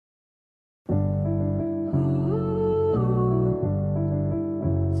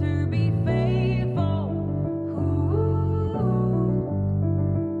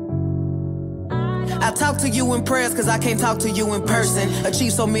I talk to you in prayers cause I can't talk to you in person.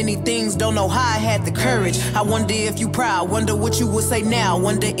 Achieve so many things, don't know how I had the courage. I wonder if you proud, wonder what you would say now.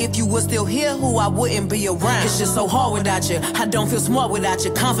 Wonder if you were still here, who I wouldn't be around. It's just so hard without you, I don't feel smart without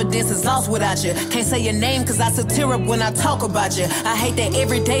you. Confidence is lost without you. Can't say your name cause I still tear up when I talk about you. I hate that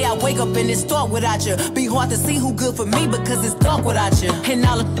every day I wake up and it's dark without you. Be hard to see who good for me because it's dark without you. And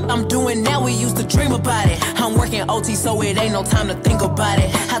all the I'm doing now, we used to dream about it. I'm working OT so it ain't no time to think about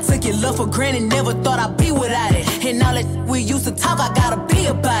it. I took your love for granted, never thought I'd be without it. And all that we used to talk, I gotta be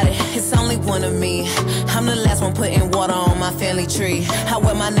about it. It's only one of me, I'm the last one putting water on my family tree. I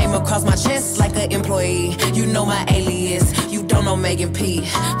wear my name across my chest like an employee. You know my alias, you don't know Megan P.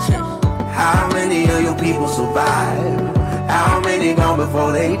 How many of your people survive? How many gone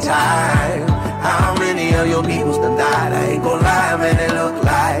before they time? How many of your people's done died? I ain't gon' lie, man, it look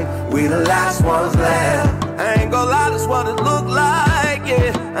like we the last ones left. I ain't gon' lie, that's what it look like,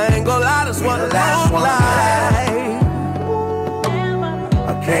 yeah. I ain't gon' lie, that's what it look like.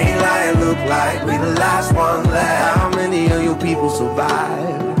 I can't lie, it look like we the last ones left. How many of your people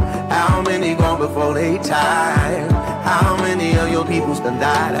survive? How many gone before they time? How many of your people's done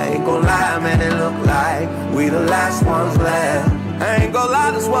died? I ain't gon' lie, man, it look like we the last ones left. I ain't gon'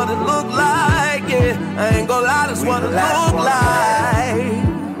 lie, that's what it look like, yeah. I ain't gon' lie, that's what it look like.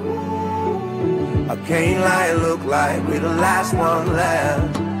 I can't lie, it look like we the last ones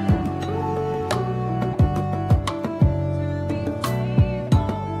left.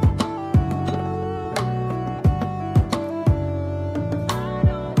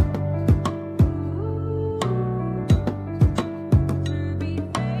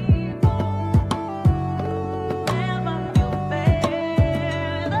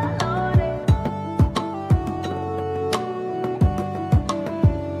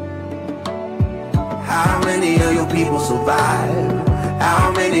 How many of your people survive?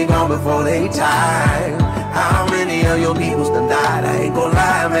 How many gone before they time? How many of your people's done died? I ain't gon'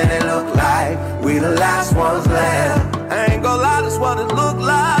 lie, man, it look like we the last ones left. I ain't gon' lie, that's what it look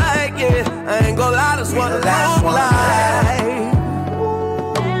like, yeah. I ain't gon' lie, that's what it look like.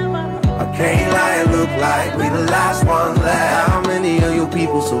 I can't lie, it look like we the last ones left. How many of your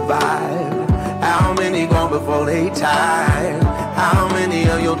people survive? How many gone before they time? How many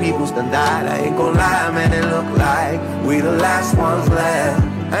of your people's done died? I ain't gon' lie, man, it look like we the last ones left.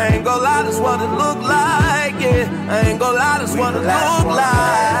 I ain't gon' lie, that's what it look like, yeah. I ain't gon' lie, that's what it look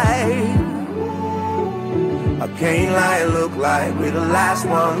like. I can't lie, it look like we the last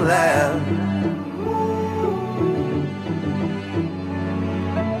ones left.